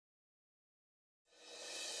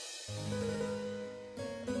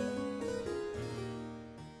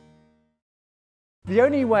The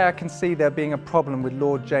only way I can see there being a problem with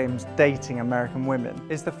Lord James dating American women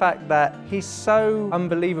is the fact that he's so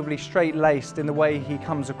unbelievably straight-laced in the way he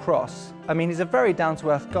comes across. I mean, he's a very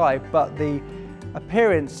down-to-earth guy, but the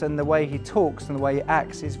appearance and the way he talks and the way he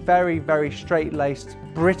acts is very, very straight-laced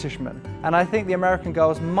Britishman. And I think the American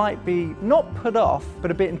girls might be not put off, but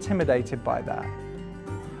a bit intimidated by that.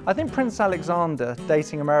 I think Prince Alexander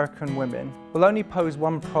dating American women will only pose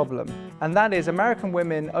one problem, and that is American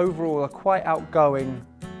women overall are quite outgoing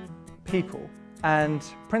people. And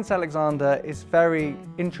Prince Alexander is very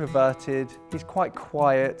introverted, he's quite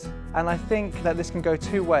quiet, and I think that this can go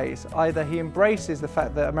two ways. Either he embraces the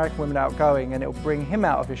fact that American women are outgoing and it'll bring him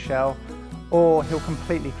out of his shell, or he'll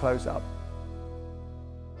completely close up.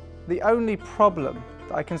 The only problem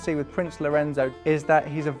that I can see with Prince Lorenzo is that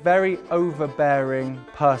he's a very overbearing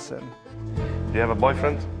person. Do you have a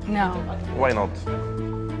boyfriend? No. Why not?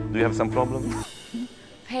 Do you have some problem?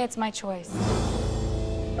 Hey, it's my choice.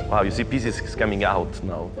 Wow, you see pieces coming out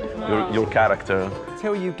now, your character.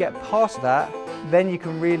 Until you get past that, then you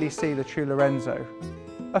can really see the true Lorenzo.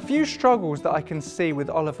 A few struggles that I can see with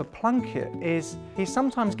Oliver Plunkett is he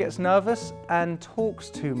sometimes gets nervous and talks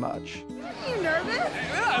too much. Are you nervous?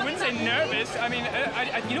 I wouldn't say nervous. I mean,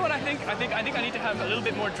 you know what I think? I think I need to have a little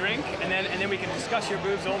bit more drink, and then we can discuss your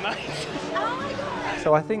boobs all night. Oh my God.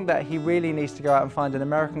 So I think that he really needs to go out and find an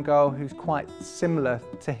American girl who's quite similar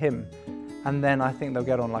to him, and then I think they'll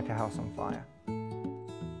get on like a house on fire.